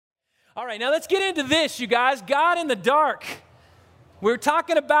All right, now let's get into this, you guys. God in the dark. We're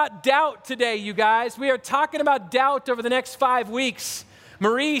talking about doubt today, you guys. We are talking about doubt over the next 5 weeks.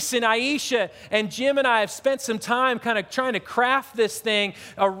 Maurice and Aisha and Jim and I have spent some time kind of trying to craft this thing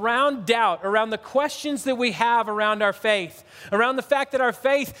around doubt, around the questions that we have around our faith, around the fact that our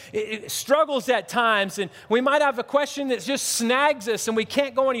faith it struggles at times, and we might have a question that just snags us and we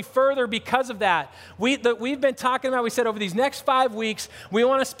can't go any further because of that. We've been talking about, we said over these next 5 weeks, we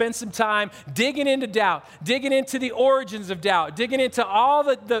want to spend some time digging into doubt, digging into the origins of doubt, digging into all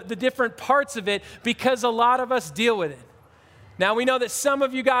the different parts of it, because a lot of us deal with it. Now, we know that some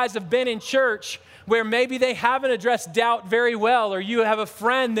of you guys have been in church where maybe they haven't addressed doubt very well, or you have a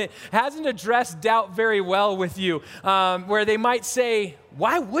friend that hasn't addressed doubt very well with you, where they might say,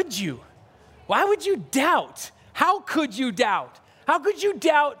 why would you? Why would you doubt? How could you doubt? How could you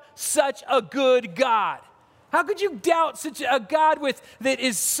doubt such a good God? How could you doubt such a God that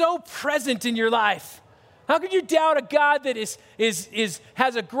is so present in your life? How could you doubt a God that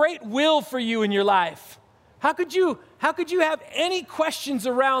has a great will for you in your life? How could you have any questions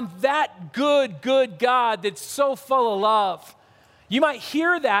around that good God that's so full of love? You might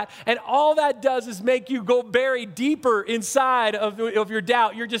hear that, and all that does is make you go bury deeper inside of your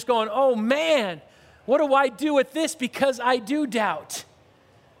doubt. You're just going, oh man, what do I do with this because I do doubt?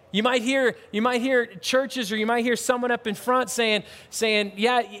 You might hear churches, or you might hear someone up in front saying,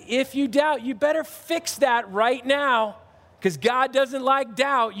 yeah, if you doubt, you better fix that right now because God doesn't like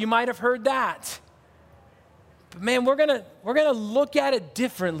doubt. You might have heard that. But man, we're gonna look at it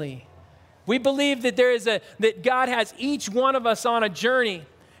differently. We believe that that God has each one of us on a journey.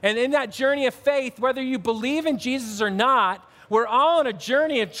 And in that journey of faith, whether you believe in Jesus or not, we're all on a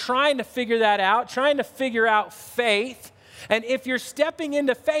journey of trying to figure that out, trying to figure out faith. And if you're stepping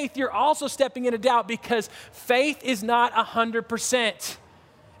into faith, you're also stepping into doubt, because faith is not 100%.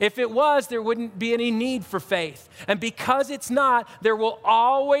 If it was, there wouldn't be any need for faith. And because it's not, there will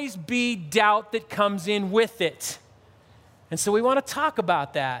always be doubt that comes in with it. And so we want to talk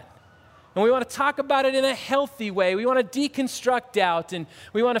about that. And we want to talk about it in a healthy way. We want to deconstruct doubt, and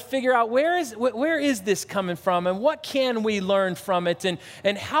we want to figure out where is this coming from, and what can we learn from it,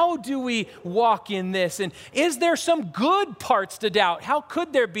 and how do we walk in this? And is there some good parts to doubt? How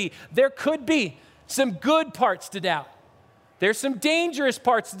could there be? There could be some good parts to doubt. There's some dangerous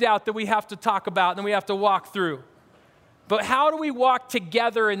parts of doubt that we have to talk about and we have to walk through. But how do we walk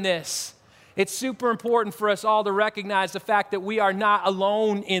together in this? It's super important for us all to recognize the fact that we are not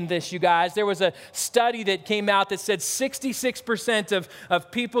alone in this, you guys. There was a study that came out that said 66%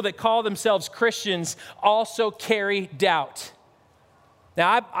 of people that call themselves Christians also carry doubt.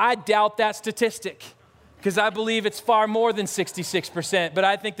 Now, I doubt that statistic, because I believe it's far more than 66%. But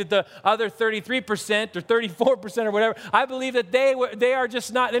I think that the other 33% or 34% or whatever, I believe that they are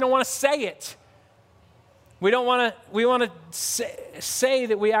just not, they don't want to say it. We want to say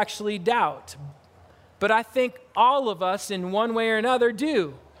that we actually doubt. But I think all of us in one way or another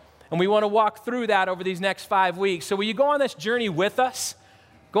do. And we want to walk through that over these next 5 weeks. So will you go on this journey with us?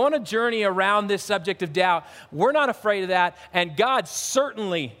 Go on a journey around this subject of doubt. We're not afraid of that, and God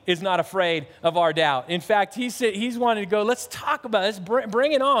certainly is not afraid of our doubt. In fact, he's wanting to go, let's talk about it. Let's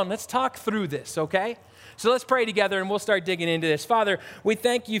bring it on. Let's talk through this, okay? So let's pray together, and we'll start digging into this. Father, we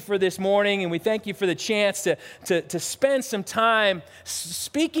thank you for this morning, and we thank you for the chance to spend some time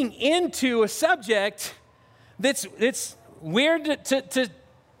speaking into a subject that's weird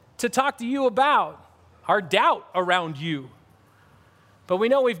to talk to you about, our doubt around you. But we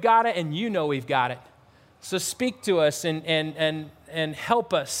know we've got it, and you know we've got it. So speak to us and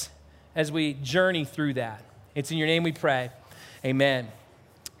help us as we journey through that. It's in your name we pray. Amen.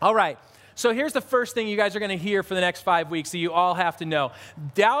 All right. So here's the first thing you guys are going to hear for the next 5 weeks that you all have to know.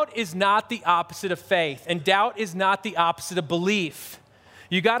 Doubt is not the opposite of faith, and doubt is not the opposite of belief.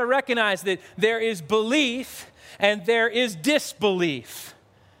 You got to recognize that there is belief and there is disbelief.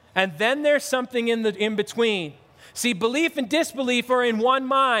 And then there's something in between. See, belief and disbelief are in one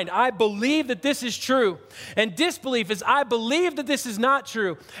mind. I believe that this is true. And disbelief is I believe that this is not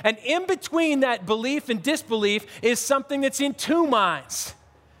true. And in between that belief and disbelief is something that's in two minds.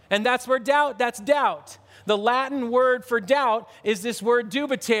 And that's doubt. The Latin word for doubt is this word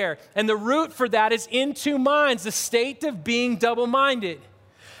dubitare. And the root for that is in two minds, the state of being double-minded.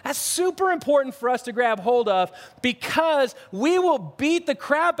 That's super important for us to grab hold of, because we will beat the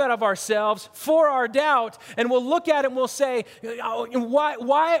crap out of ourselves for our doubt, and we'll look at it and we'll say,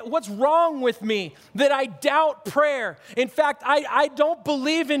 what's wrong with me that I doubt prayer? In fact, I don't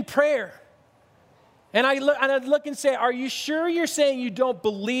believe in prayer. And I look and say, are you sure you're saying you don't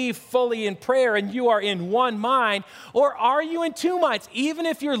believe fully in prayer and you are in one mind? Or are you in two minds? Even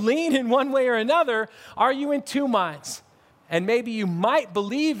if you're leaning one way or another, are you in two minds? And maybe you might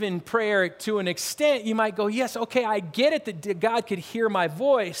believe in prayer to an extent. You might go, yes, okay, I get it that God could hear my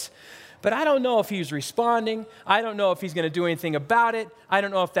voice, but I don't know if he's responding. I don't know if he's going to do anything about it. I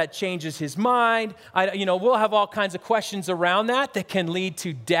don't know if that changes his mind. We'll have all kinds of questions around that can lead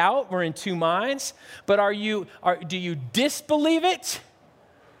to doubt. We're in two minds. But do you disbelieve it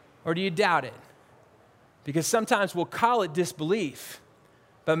or do you doubt it? Because sometimes we'll call it disbelief,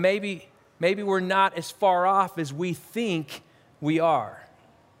 but maybe we're not as far off as we think we are.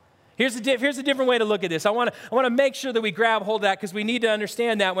 Here's a different way to look at this. I want to make sure that we grab hold of that because we need to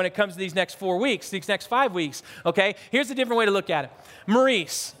understand that when it comes to these next 4 weeks, these next 5 weeks, okay? Here's a different way to look at it.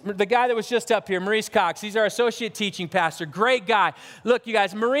 Maurice, the guy that was just up here, Maurice Cox, he's our associate teaching pastor. Great guy. Look, you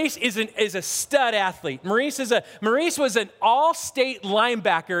guys, Maurice is a stud athlete. Maurice was an all-state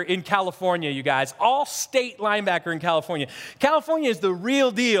linebacker in California, you guys. All-state linebacker in California. California is the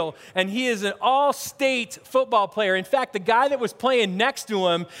real deal, and he is an all-state football player. In fact, the guy that was playing next to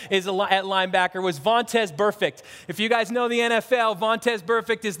him at linebacker was Vontaze Burfict. If you guys know the NFL, Vontaze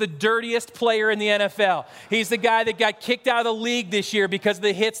Burfict is the dirtiest player in the NFL. He's the guy that got kicked out of the league this year because of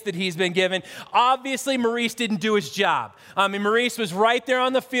the hits that he's been given. Obviously, Maurice didn't do his job. Maurice was right there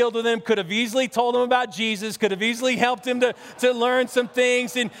on the field with him, could have easily told him about Jesus, could have easily helped him to learn some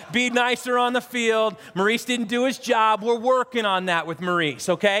things and be nicer on the field. Maurice didn't do his job. We're working on that with Maurice,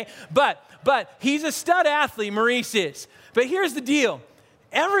 okay? But he's a stud athlete, Maurice is. But here's the deal.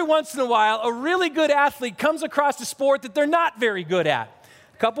 Every once in a while, a really good athlete comes across a sport that they're not very good at.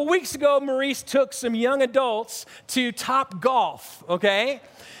 A couple weeks ago, Maurice took some young adults to Top Golf, okay?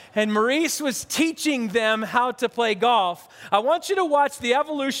 And Maurice was teaching them how to play golf. I want you to watch the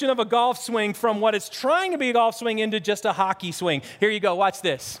evolution of a golf swing from what is trying to be a golf swing into just a hockey swing. Here you go, watch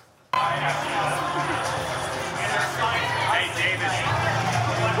this.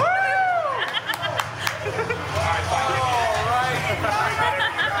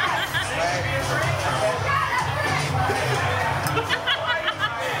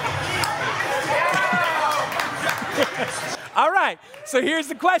 All right, so here's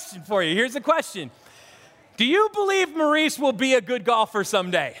the question for you. Here's the question. Do you believe Maurice will be a good golfer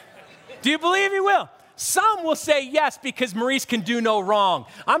someday? Do you believe he will? Some will say yes because Maurice can do no wrong.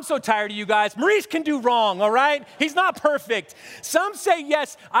 I'm so tired of you guys. Maurice can do wrong, all right? He's not perfect. Some say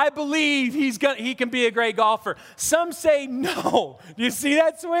yes, I believe he can be a great golfer. Some say no. Do you see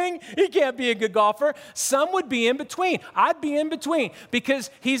that swing? He can't be a good golfer. Some would be in between. I'd be in between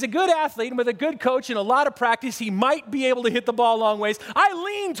because he's a good athlete and with a good coach and a lot of practice, he might be able to hit the ball long ways. I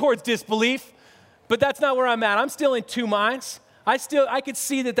lean towards disbelief, but that's not where I'm at. I'm still in two minds. I could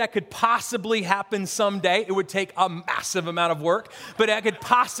see that could possibly happen someday. It would take a massive amount of work, but I could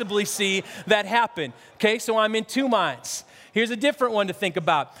possibly see that happen. Okay, so I'm in two minds. Here's a different one to think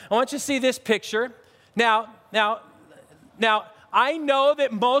about. I want you to see this picture. Now, I know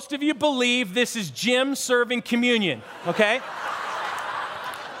that most of you believe this is Jim serving communion, okay?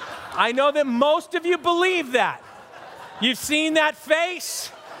 I know that most of you believe that. You've seen that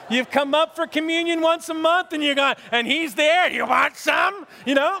face. You've come up for communion once a month and you're going, and he's there, you want some?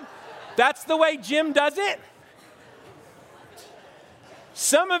 You know, that's the way Jim does it.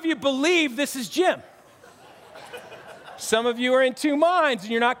 Some of you believe this is Jim. Some of you are in two minds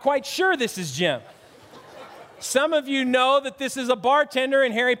and you're not quite sure this is Jim. Some of you know that this is a bartender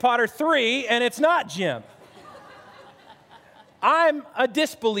in Harry Potter 3 and it's not Jim. I'm a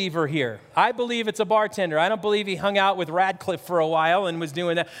disbeliever here. I believe it's a bartender. I don't believe he hung out with Radcliffe for a while and was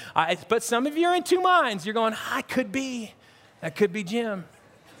doing that. But some of you are in two minds. You're going, that could be Jim.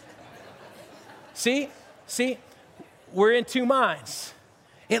 See, we're in two minds.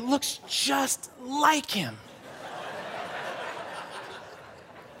 It looks just like him.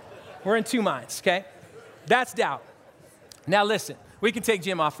 We're in two minds, okay? That's doubt. Now listen, we can take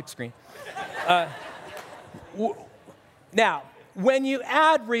Jim off the screen. Now, when you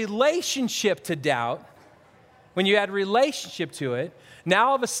add relationship to doubt, when you add relationship to it, now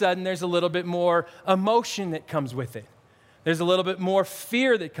all of a sudden there's a little bit more emotion that comes with it. There's a little bit more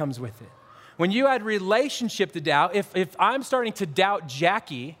fear that comes with it. When you add relationship to doubt, if I'm starting to doubt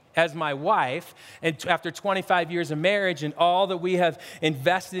Jackie as my wife, and after 25 years of marriage and all that we have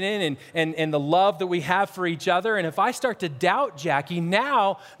invested in and the love that we have for each other, and if I start to doubt Jackie,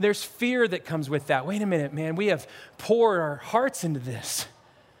 now there's fear that comes with that. Wait a minute, man, we have poured our hearts into this.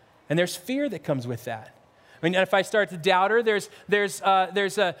 And there's fear that comes with that. I mean, if I start to doubt her, there's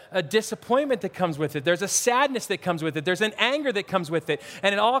a disappointment that comes with it. There's a sadness that comes with it. There's an anger that comes with it.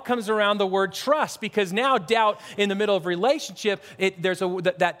 And it all comes around the word trust, because now doubt in the middle of relationship,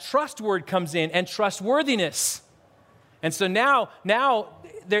 that trust word comes in, and trustworthiness. And so now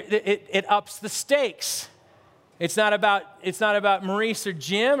it ups the stakes. It's not about Maurice or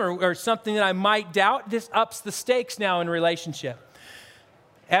Jim or something that I might doubt. This ups the stakes now in relationship.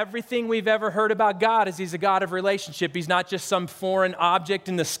 Everything we've ever heard about God is He's a God of relationship. He's not just some foreign object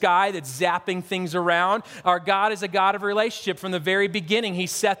in the sky that's zapping things around. Our God is a God of relationship. From the very beginning, He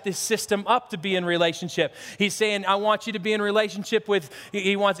set this system up to be in relationship. He's saying, I want you to be in relationship with,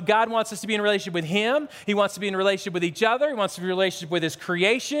 God wants us to be in relationship with Him. He wants to be in relationship with each other. He wants to be in relationship with His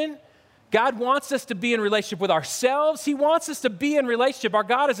creation. God wants us to be in relationship with ourselves. He wants us to be in relationship. Our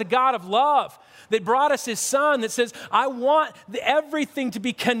God is a God of love that brought us His Son, that says, I want everything to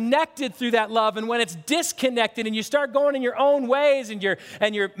be connected through that love. And when it's disconnected and you start going in your own ways and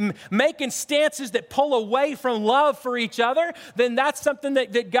you're making stances that pull away from love for each other, then that's something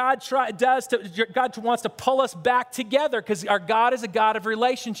that God wants to pull us back together, because our God is a God of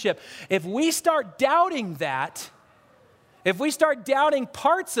relationship. If we start doubting that, if we start doubting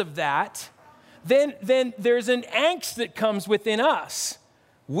parts of that, then there's an angst that comes within us.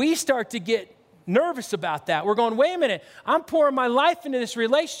 We start to get nervous about that. We're going, wait a minute, I'm pouring my life into this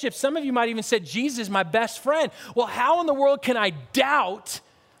relationship. Some of you might even say, Jesus is my best friend. Well, how in the world can I doubt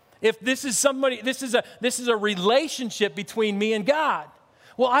if this is a relationship between me and God?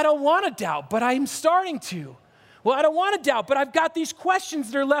 Well, I don't want to doubt, but I'm starting to. Well, I don't want to doubt, but I've got these questions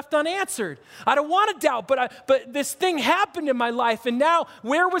that are left unanswered. I don't want to doubt, but this thing happened in my life, and now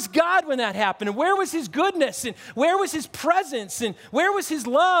where was God when that happened? And where was His goodness? And where was His presence? And where was His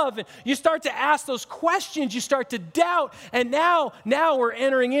love? And you start to ask those questions, you start to doubt, and now we're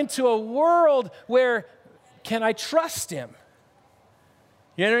entering into a world where, can I trust Him?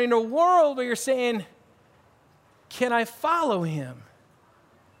 You're entering a world where you're saying, can I follow Him?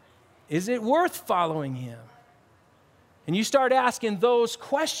 Is it worth following Him? And you start asking those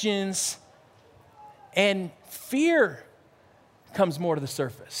questions, and fear comes more to the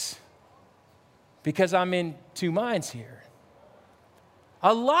surface, because I'm in two minds here.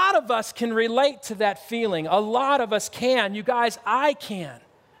 A lot of us can relate to that feeling. A lot of us can. You guys, I can.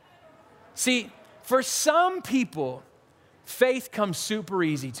 See, for some people, faith comes super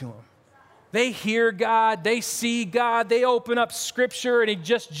easy to them. They hear God, they see God, they open up Scripture, and it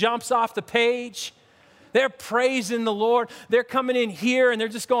just jumps off the page. They're praising the Lord. They're coming in here and they're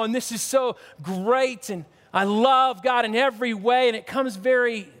just going, this is so great, and I love God in every way, and it comes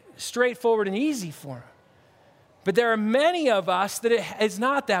very straightforward and easy for them. But there are many of us that it is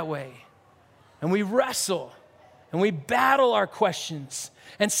not that way. And we wrestle and we battle our questions.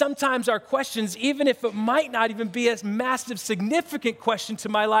 And sometimes our questions, even if it might not even be a massive, significant question to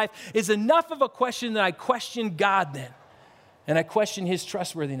my life, is enough of a question that I question God then. And I question His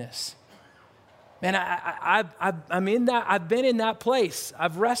trustworthiness. Man, I'm in that. I've been in that place.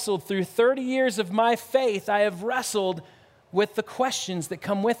 I've wrestled through 30 years of my faith. I have wrestled with the questions that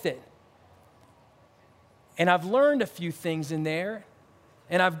come with it. And I've learned a few things in there.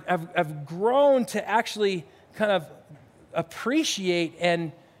 And I've grown to actually kind of appreciate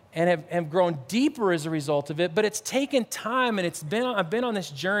and have grown deeper as a result of it, but it's taken time, and I've been on this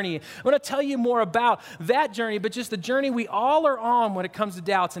journey. I want to tell you more about that journey, but just the journey we all are on when it comes to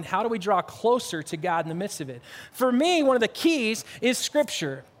doubts, and how do we draw closer to God in the midst of it. For me, one of the keys is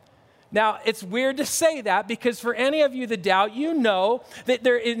Scripture. Now, it's weird to say that, because for any of you that doubt, you know that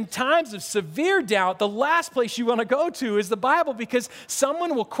in times of severe doubt, the last place you want to go to is the Bible, because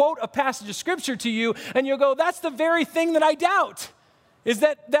someone will quote a passage of Scripture to you, and you'll go, that's the very thing that I doubt. Is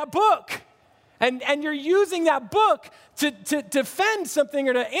that book. And you're using that book to defend something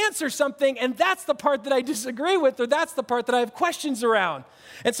or to answer something, and that's the part that I disagree with, or that's the part that I have questions around.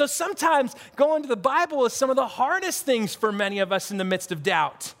 And so sometimes going to the Bible is some of the hardest things for many of us in the midst of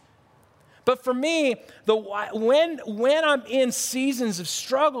doubt. But for me, when I'm in seasons of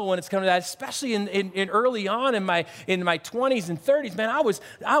struggle, when it's coming to that, especially in early on in my 20s and 30s, man,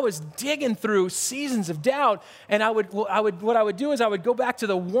 I was digging through seasons of doubt, and what I would do is I would go back to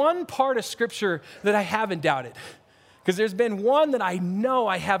the one part of Scripture that I haven't doubted, because there's been one that I know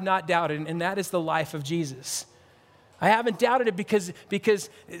I have not doubted, and that is the life of Jesus. I haven't doubted it because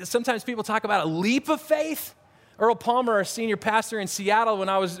sometimes people talk about a leap of faith. Earl Palmer, our senior pastor in Seattle, when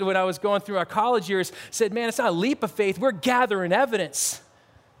I was going through our college years, said, man, it's not a leap of faith. We're gathering evidence.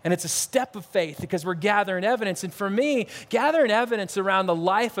 And it's a step of faith, because we're gathering evidence. And for me, gathering evidence around the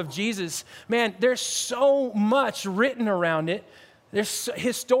life of Jesus, man, there's so much written around it.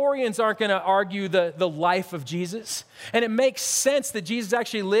 Historians aren't going to argue the life of Jesus. And it makes sense that Jesus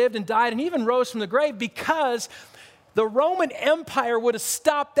actually lived and died and even rose from the grave, because the Roman Empire would have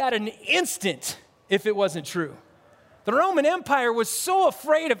stopped that in an instant if it wasn't true. The Roman Empire was so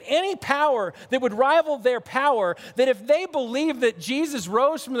afraid of any power that would rival their power that if they believed that Jesus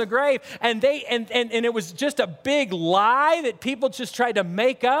rose from the grave and it was just a big lie that people just tried to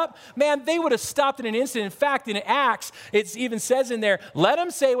make up, man, they would have stopped in an instant. In fact, in Acts, it even says in there, let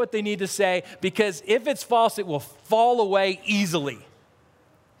them say what they need to say, because if it's false, it will fall away easily.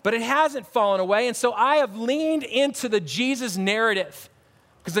 But it hasn't fallen away, and so I have leaned into the Jesus narrative,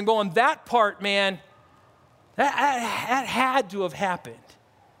 because I'm going, that part, man, that had to have happened.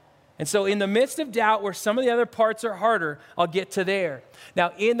 And so in the midst of doubt, where some of the other parts are harder, I'll get to there.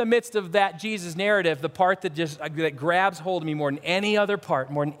 Now, in the midst of that Jesus narrative, the part that grabs hold of me more than any other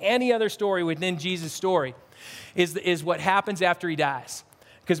part, more than any other story within Jesus' story, is what happens after he dies.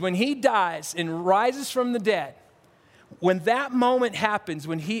 Because when he dies and rises from the dead, when that moment happens,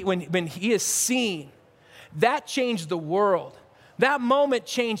 when he is seen, that changed the world. That moment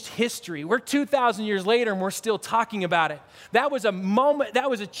changed history. We're 2,000 years later and we're still talking about it. That was a moment, that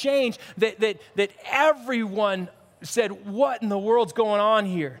was a change that everyone said, what in the world's going on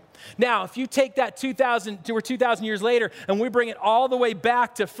here? Now, if you take that 2,000 years later and we bring it all the way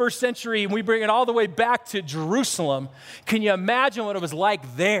back to first century and we bring it all the way back to Jerusalem, can you imagine what it was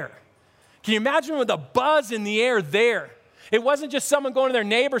like there? Can you imagine with the buzz in the air there? It wasn't just someone going to their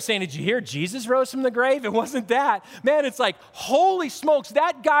neighbor saying, did you hear Jesus rose from the grave? It wasn't that. Man, it's like, holy smokes,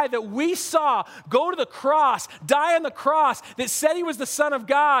 that guy that we saw go to the cross, die on the cross, that said he was the Son of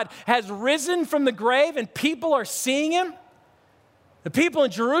God, has risen from the grave and people are seeing him. The people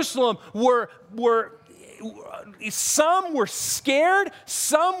in Jerusalem some were scared,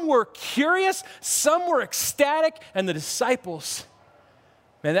 some were curious, some were ecstatic, and the disciples,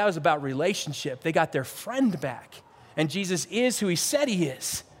 man, that was about relationship. They got their friend back. And Jesus is who he said he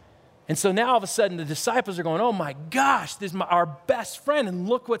is. And so now all of a sudden the disciples are going, oh my gosh, this is our best friend, and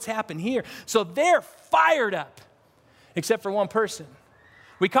look what's happened here. So they're fired up, except for one person.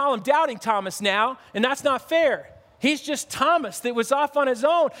 We call him Doubting Thomas now, and that's not fair. He's just Thomas that was off on his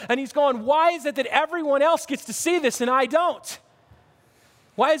own, and he's going, why is it that everyone else gets to see this and I don't?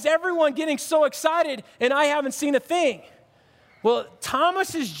 Why is everyone getting so excited and I haven't seen a thing? Well,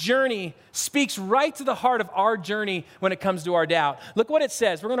 Thomas's journey speaks right to the heart of our journey when it comes to our doubt. Look what it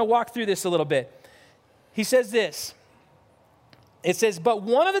says. We're going to walk through this a little bit. He says this. It says, but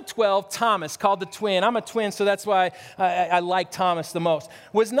one of the 12, Thomas, called the twin, I'm a twin, so that's why I like Thomas the most,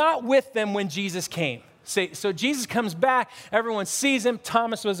 was not with them when Jesus came. So Jesus comes back, everyone sees him,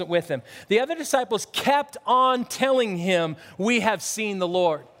 Thomas wasn't with him. The other disciples kept on telling him, we have seen the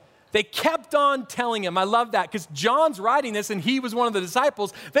Lord. They kept on telling him. I love that, because John's writing this and he was one of the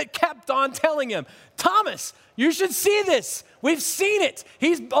disciples that kept on telling him, Thomas, you should see this. We've seen it.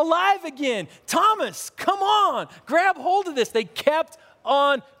 He's alive again. Thomas, come on, grab hold of this. They kept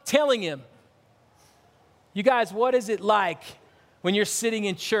on telling him. You guys, what is it like when you're sitting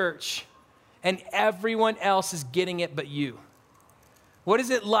in church and everyone else is getting it but you? What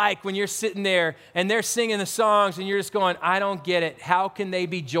is it like when you're sitting there and they're singing the songs and you're just going, I don't get it. How can they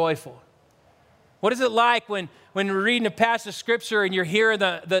be joyful? What is it like when we're reading a passage of scripture and you're hearing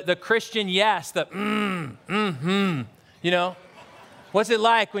the Christian yes, the you know? What's it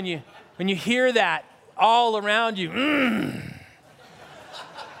like when you hear that all around you,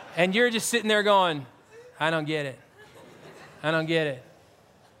 and you're just sitting there going, I don't get it. I don't get it.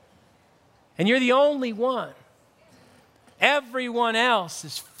 And you're the only one. Everyone else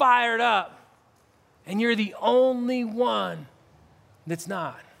is fired up, and you're the only one that's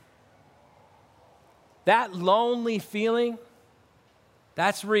not. That lonely feeling,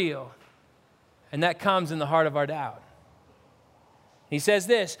 that's real, and that comes in the heart of our doubt. He says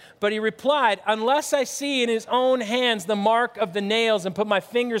this, but he replied, unless I see in his own hands the mark of the nails and put my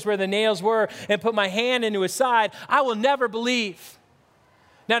fingers where the nails were and put my hand into his side, I will never believe.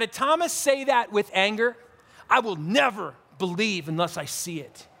 Now, did Thomas say that with anger? I will never believe unless I see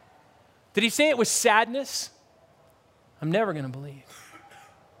it. Did he say it with sadness? I'm never going to believe.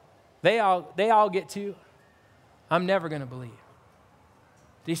 They all get to. I'm never going to believe.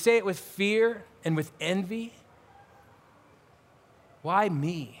 Did he say it with fear and with envy? Why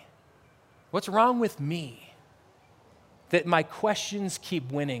me? What's wrong with me that my questions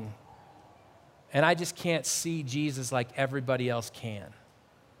keep winning and I just can't see Jesus like everybody else can?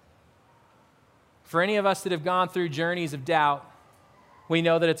 For any of us that have gone through journeys of doubt, we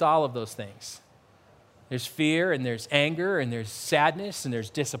know that it's all of those things. There's fear, and there's anger, and there's sadness, and there's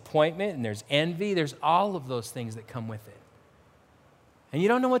disappointment, and there's envy. There's all of those things that come with it. and you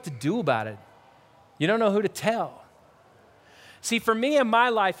don't know what to do about it. You don't know who to tell. See, for me in my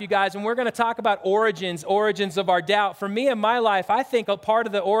life, you guys, and we're going to talk about origins of our doubt. For me in my life, I think a part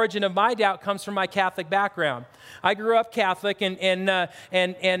of the origin of my doubt comes from my Catholic background. I grew up Catholic, and I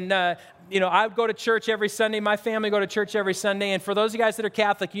would go to church every Sunday. My family go to church every Sunday. And for those of you guys that are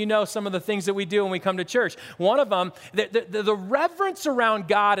Catholic, you know some of the things that we do when we come to church. One of them, the reverence around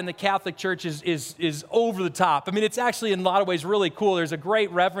God in the Catholic Church is over the top. I mean, it's actually in a lot of ways really cool. There's a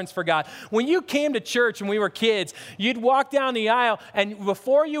great reverence for God. When you came to church when we were kids, you'd walk down the aisle, and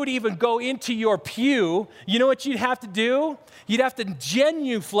before you would even go into your pew, you know what you'd have to do? You'd have to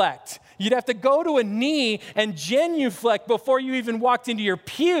genuflect. You'd have to go to a knee and genuflect before you even walked into your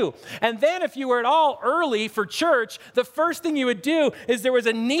pew. And then if you were at all early for church, the first thing you would do is there was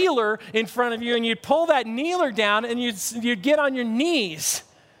a kneeler in front of you, and you'd pull that kneeler down, and you'd get on your knees,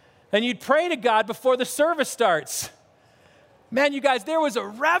 and you'd pray to God before the service starts. Man, you guys, there was a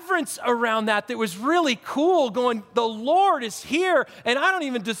reverence around that was really cool, going, the Lord is here, and I don't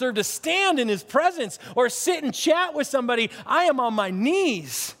even deserve to stand in his presence or sit and chat with somebody. I am on my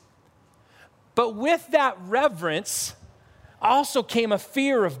knees. But with that reverence also came a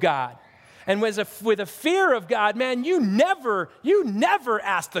fear of God. And with a fear of God, man, you never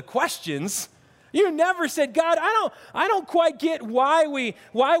asked the questions. You never said, God, I don't quite get why we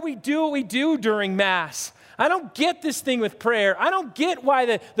do what we do during Mass. I don't get this thing with prayer. I don't get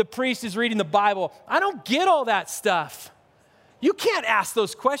why the priest is reading the Bible. I don't get all that stuff. You can't ask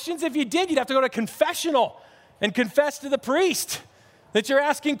those questions. If you did, you'd have to go to confessional and confess to the priest that you're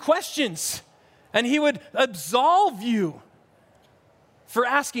asking questions. And he would absolve you for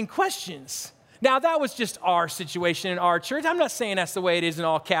asking questions. Now, that was just our situation in our church. I'm not saying that's the way it is in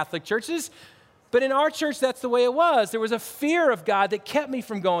all Catholic churches, but in our church, that's the way it was. There was a fear of God that kept me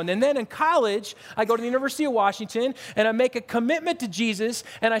from going. And then in college, I go to the University of Washington, and I make a commitment to Jesus,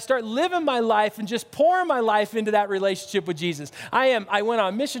 and I start living my life and just pouring my life into that relationship with Jesus. I went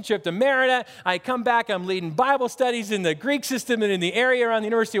on a mission trip to Merida. I come back, I'm leading Bible studies in the Greek system and in the area around the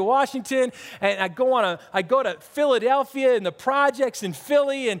University of Washington, and I go to Philadelphia and the projects in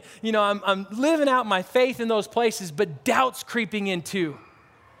Philly, and I'm living out my faith in those places, but doubt's creeping in too.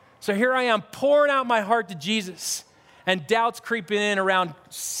 So here I am pouring out my heart to Jesus, and doubt's creeping in around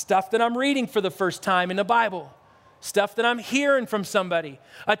stuff that I'm reading for the first time in the Bible, stuff that I'm hearing from somebody,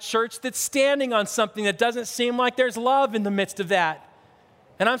 a church that's standing on something that doesn't seem like there's love in the midst of that.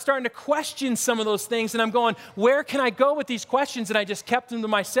 And I'm starting to question some of those things, and I'm going, where can I go with these questions? And I just kept them to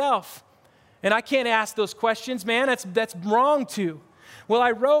myself. And I can't ask those questions, man. That's wrong too. Well,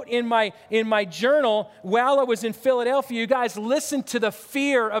 I wrote in my journal while I was in Philadelphia, you guys, listen to the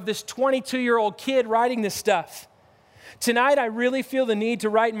fear of this 22-year-old kid writing this stuff. Tonight, I really feel the need to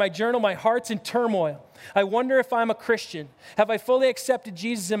write in my journal, my heart's in turmoil. I wonder if I'm a Christian. Have I fully accepted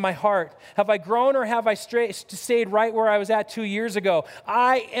Jesus in my heart? Have I grown, or have I stayed right where I was at 2 years ago?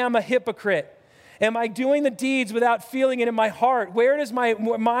 I am a hypocrite. Am I doing the deeds without feeling it in my heart? Where does my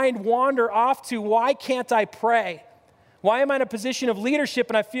mind wander off to? Why can't I pray? Why am I in a position of leadership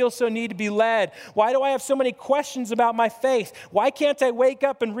and I feel so need to be led? Why do I have so many questions about my faith? Why can't I wake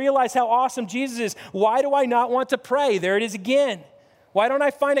up and realize how awesome Jesus is? Why do I not want to pray? There it is again. Why don't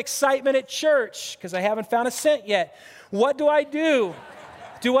I find excitement at church? Because I haven't found a cent yet. What do I do?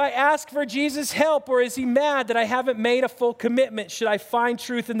 Do I ask for Jesus' help, or is he mad that I haven't made a full commitment? Should I find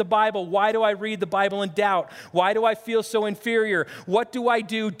truth in the Bible? Why do I read the Bible in doubt? Why do I feel so inferior? What do I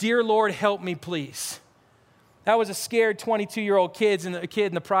do? Dear Lord, help me, please. That was a scared 22-year-old kid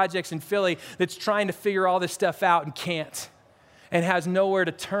in the projects in Philly that's trying to figure all this stuff out and can't, and has nowhere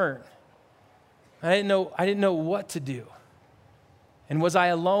to turn. I didn't know what to do. And was I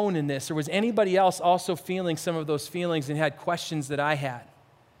alone in this, or was anybody else also feeling some of those feelings and had questions that I had?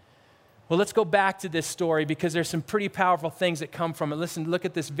 Well, let's go back to this story, because there's some pretty powerful things that come from it. Listen, look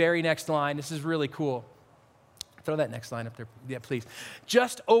at this very next line. This is really cool. Throw that next line up there, yeah, please.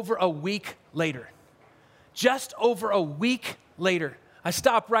 Just over a week later, I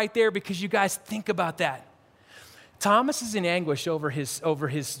stop right there because you guys think about that. Thomas is in anguish over his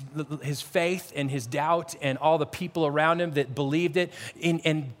faith and his doubt and all the people around him that believed it.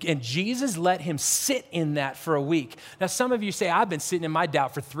 And Jesus let him sit in that for a week. Now, some of you say, I've been sitting in my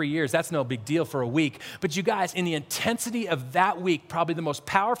doubt for 3 years. That's no big deal for a week. But you guys, in the intensity of that week, probably the most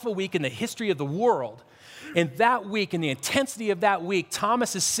powerful week in the history of the world, in that week, in the intensity of that week,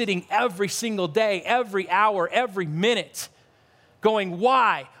 Thomas is sitting every single day, every hour, every minute, going,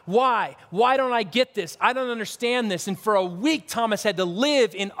 why? Why don't I get this? I don't understand this. And for a week, Thomas had to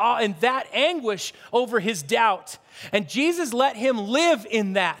live in that anguish over his doubt. And Jesus let him live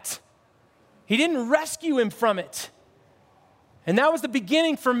in that. He didn't rescue him from it. And that was the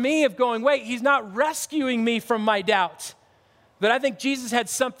beginning for me of going, wait, he's not rescuing me from my doubt. But I think Jesus had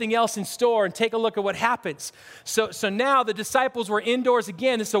something else in store, and take a look at what happens. So now the disciples were indoors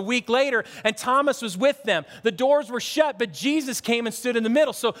again. This is a week later, and Thomas was with them. The doors were shut, but Jesus came and stood in the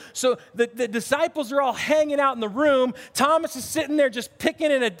middle. So the disciples are all hanging out in the room. Thomas is sitting there just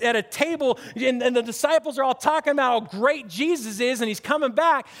picking at a table, and the disciples are all talking about how great Jesus is, and he's coming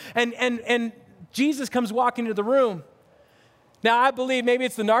back, and Jesus comes walking into the room. Now, I believe maybe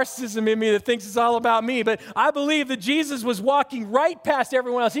it's the narcissism in me that thinks it's all about me, but I believe that Jesus was walking right past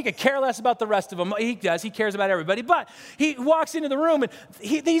everyone else. He could care less about the rest of them. He does. He cares about everybody. But he walks into the room, and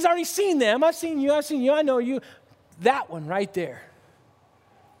he's already seen them. I've seen you. I know you. That one right there.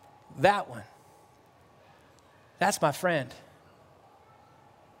 That one. That's my friend.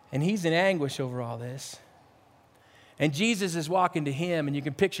 And he's in anguish over all this. And Jesus is walking to him, and you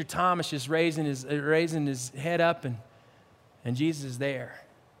can picture Thomas just raising his head up, and Jesus is there.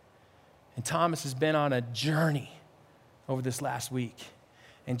 And Thomas has been on a journey over this last week.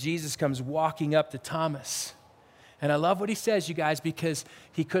 And Jesus comes walking up to Thomas. And I love what he says, you guys, because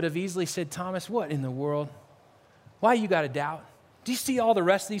he could have easily said, Thomas, what in the world? Why you got to doubt? Do you see all the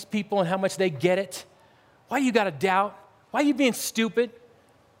rest of these people and how much they get it? Why you got to doubt? Why are you being stupid?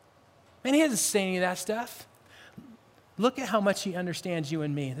 Man, he doesn't say any of that stuff. Look at how much he understands you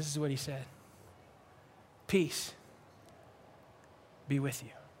and me. This is what he said. Peace be with you.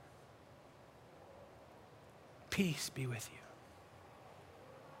 Peace be with you.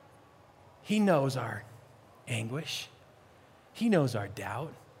 He knows our anguish. He knows our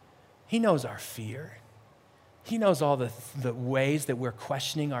doubt. He knows our fear. He knows all the ways that we're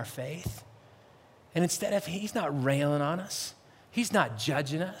questioning our faith. And instead of, he's not railing on us. He's not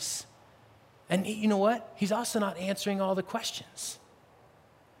judging us. And you know what? He's also not answering all the questions.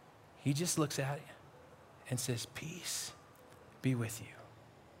 He just looks at you and says, peace be with you.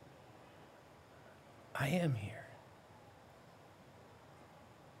 I am here.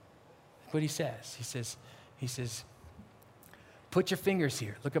 Look what he says. He says, put your fingers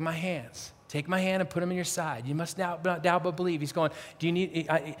here. Look at my hands. Take my hand and put them in your side. You must not doubt but believe. He's going,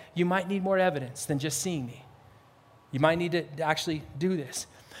 you might need more evidence than just seeing me. You might need to actually do this.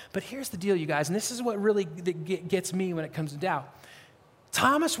 But here's the deal, you guys, and this is what really gets me when it comes to doubt.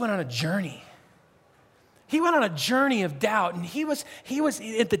 Thomas went on a journey. He went on a journey of doubt, and he was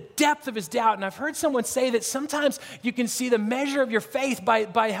at the depth of his doubt. And I've heard someone say that sometimes you can see the measure of your faith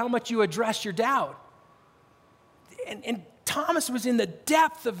by how much you address your doubt. And Thomas was in the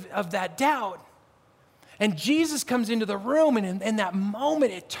depth of that doubt. And Jesus comes into the room, and in that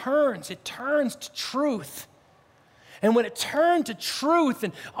moment it turns to truth. And when it turned to truth,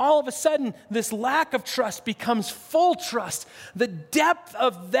 and all of a sudden this lack of trust becomes full trust, the depth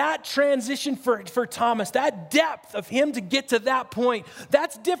of that transition for Thomas, that depth of him to get to that point,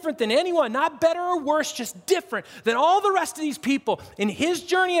 that's different than anyone, not better or worse, just different than all the rest of these people. In his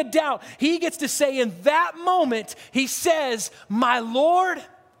journey of doubt, he gets to say in that moment, he says, my Lord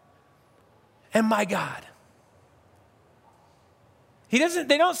and my God.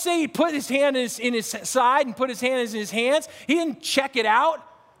 They don't say he put his hand in his side and put his hand in his hands. He didn't check it out.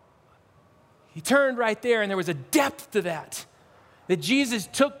 He turned right there, and there was a depth to that Jesus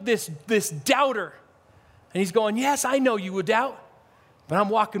took this doubter, and he's going, yes, I know you would doubt, but I'm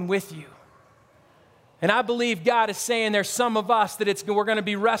walking with you. And I believe God is saying there's some of us that we're going to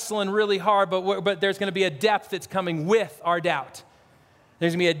be wrestling really hard, but there's going to be a depth that's coming with our doubt.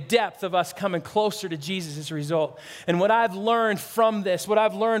 There's going to be a depth of us coming closer to Jesus as a result. And what I've learned from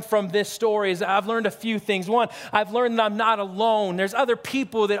this story is I've learned a few things. One, I've learned that I'm not alone. There's other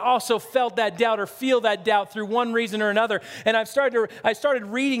people that also felt that doubt or feel that doubt through one reason or another. And I started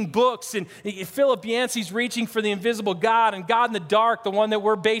reading books, and Philip Yancey's Reaching for the Invisible God and God in the Dark, the one that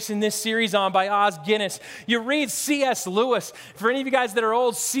we're basing this series on by Os Guinness. You read C.S. Lewis. For any of you guys that are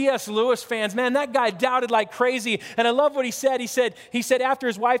old C.S. Lewis fans, man, that guy doubted like crazy. And I love what he said. He said after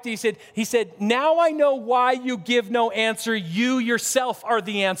his wife, he said, now I know why you give no answer. You yourself are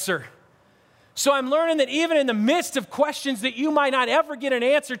the answer. So I'm learning that even in the midst of questions that you might not ever get an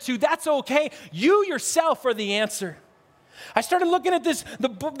answer to, that's okay. You yourself are the answer. I started looking at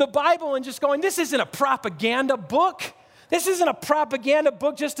the Bible and just going, this isn't a propaganda book. This isn't a propaganda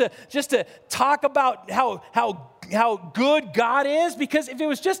book just to talk about how good God is, because if it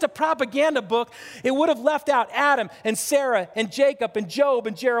was just a propaganda book, it would have left out Adam and Sarah and Jacob and Job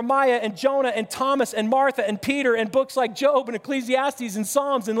and Jeremiah and Jonah and Thomas and Martha and Peter and books like Job and Ecclesiastes and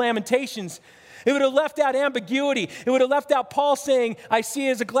Psalms and Lamentations. It would have left out ambiguity. It would have left out Paul saying, I see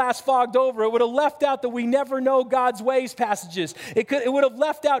as a glass fogged over. It would have left out the we never know God's ways passages. It would have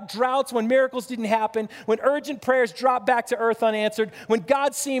left out droughts when miracles didn't happen, when urgent prayers dropped back to earth unanswered, when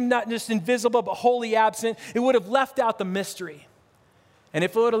God seemed not just invisible but wholly absent. It would have left out the mystery. And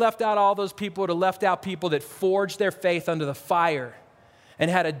if it would have left out all those people, it would have left out people that forged their faith under the fire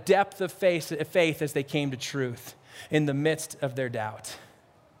and had a depth of faith as they came to truth in the midst of their doubt.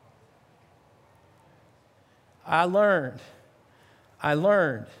 I learned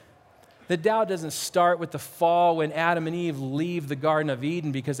that doubt doesn't start with the fall when Adam and Eve leave the Garden of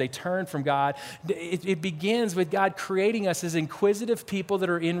Eden because they turn from God. It begins with God creating us as inquisitive people that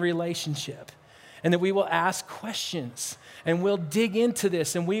are in relationship, and that we will ask questions and we'll dig into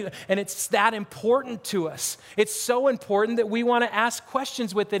this, and it's that important to us. It's so important that we want to ask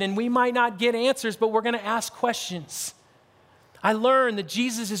questions with it, and we might not get answers, but we're going to ask questions. I learned that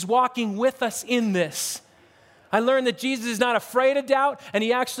Jesus is walking with us in this. I learned that Jesus is not afraid of doubt, and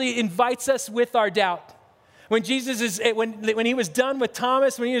he actually invites us with our doubt. When he was done with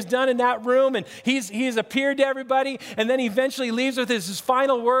Thomas, when he was done in that room, and he has appeared to everybody, and then he eventually leaves with his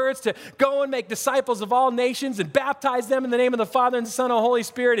final words to go and make disciples of all nations and baptize them in the name of the Father and the Son and the Holy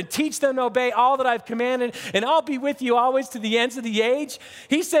Spirit and teach them to obey all that I've commanded, and I'll be with you always to the ends of the age.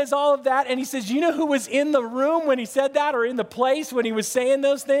 He says all of that, and he says, you know who was in the room when he said that, or in the place when he was saying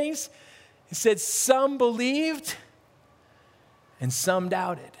those things? He said, some believed and some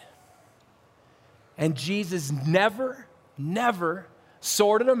doubted. And Jesus never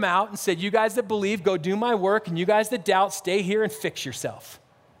sorted them out and said, you guys that believe, go do my work, and you guys that doubt, stay here and fix yourself.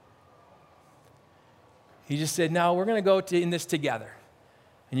 He just said, no, we're going to go in this together.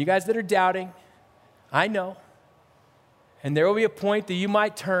 And you guys that are doubting, I know. And there will be a point that you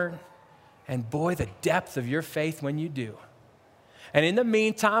might turn, and boy, the depth of your faith when you do. And in the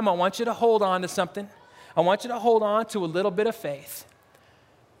meantime, I want you to hold on to something. I want you to hold on to a little bit of faith.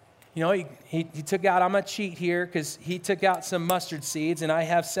 You know, he took out, I'm going to cheat here because he took out some mustard seeds, and I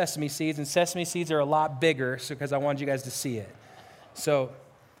have sesame seeds, and sesame seeds are a lot bigger because I wanted you guys to see it. So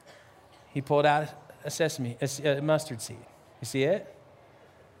he pulled out a mustard seed. You see it?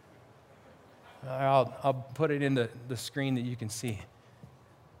 I'll put it in the screen that you can see.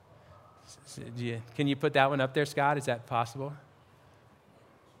 Can you put that one up there, Scott? Is that possible?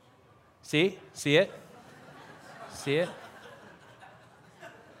 See? See it? See it?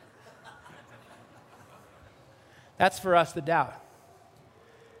 That's for us to doubt.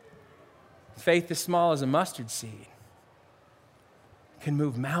 Faith as small as a mustard seed can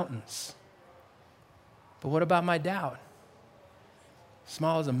move mountains. But what about my doubt?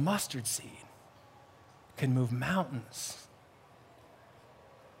 Small as a mustard seed can move mountains.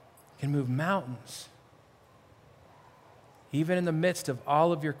 Can move mountains. Even in the midst of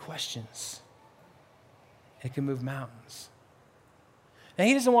all of your questions, it can move mountains. Now,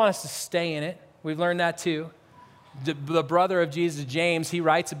 he doesn't want us to stay in it. We've learned that too. The brother of Jesus, James, he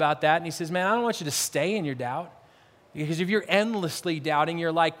writes about that, and he says, man, I don't want you to stay in your doubt. Because if you're endlessly doubting,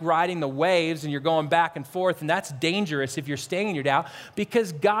 you're like riding the waves and you're going back and forth, and that's dangerous if you're staying in your doubt,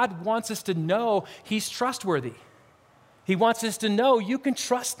 because God wants us to know he's trustworthy. He wants us to know you can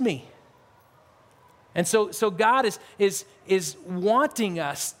trust me. And so God is wanting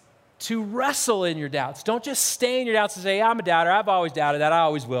us to wrestle in your doubts. Don't just stay in your doubts and say, I'm a doubter. I've always doubted that. I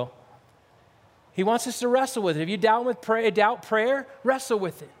always will. He wants us to wrestle with it. If you doubt prayer, wrestle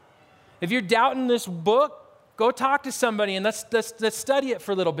with it. If you're doubting this book, go talk to somebody and let's study it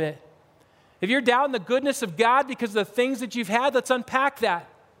for a little bit. If you're doubting the goodness of God because of the things that you've had, let's unpack that.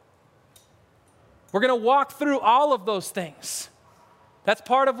 We're going to walk through all of those things. That's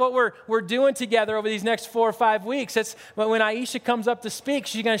part of what we're doing together over these next 4 or 5 weeks. That's when Aisha comes up to speak,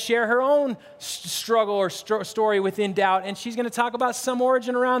 she's going to share her own struggle or story within doubt, and she's going to talk about some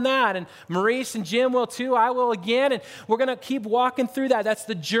origin around that. And Maurice and Jim will too. I will again, and we're going to keep walking through that. That's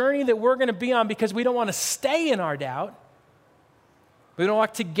the journey that we're going to be on because we don't want to stay in our doubt. We don't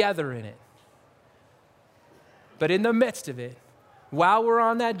walk together in it. But in the midst of it, while we're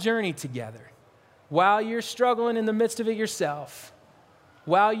on that journey together, while you're struggling in the midst of it yourself,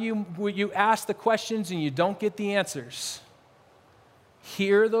 while you ask the questions and you don't get the answers,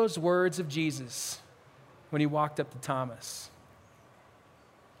 hear those words of Jesus when he walked up to Thomas.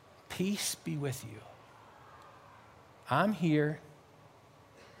 Peace be with you. I'm here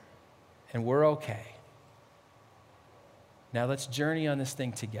and we're okay. Now let's journey on this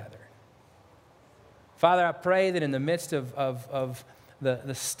thing together. Father, I pray that in the midst of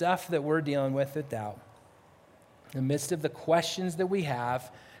the stuff that we're dealing with doubt, in the midst of the questions that we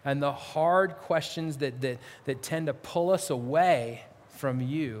have and the hard questions that tend to pull us away from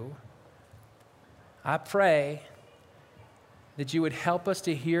you, I pray that you would help us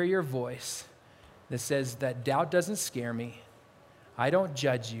to hear your voice that says that doubt doesn't scare me. I don't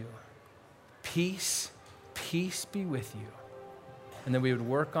judge you. Peace be with you. And that we would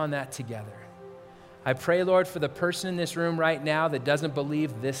work on that together. I pray, Lord, for the person in this room right now that doesn't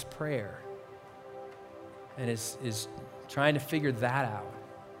believe this prayer and is trying to figure that out.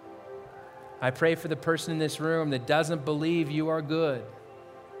 I pray for the person in this room that doesn't believe you are good.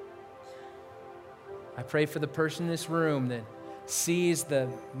 I pray for the person in this room that sees the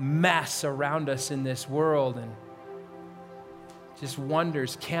mess around us in this world and just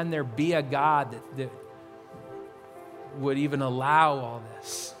wonders, can there be a God that would even allow all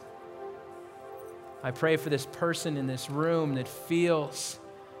this? I pray for this person in this room that feels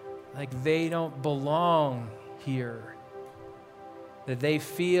like they don't belong here, that they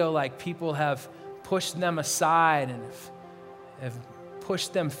feel like people have pushed them aside and have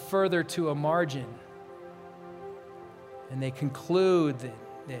pushed them further to a margin. And they conclude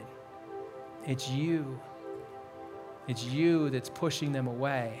that it's you. It's you that's pushing them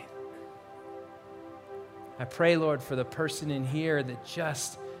away. I pray, Lord, for the person in here that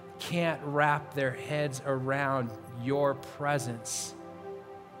just can't wrap their heads around your presence.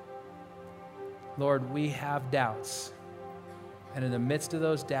 Lord, we have doubts. And in the midst of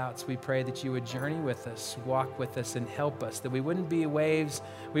those doubts, we pray that you would journey with us, walk with us, and help us, that we wouldn't be waves,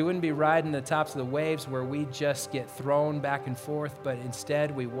 we wouldn't be riding the tops of the waves where we just get thrown back and forth, but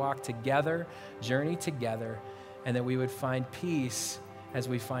instead we walk together, journey together, and that we would find peace as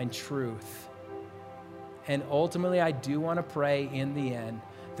we find truth. And ultimately, I do want to pray in the end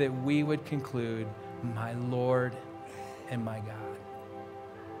that we would conclude, my Lord and my God.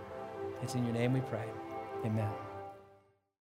 It's in your name we pray. Amen.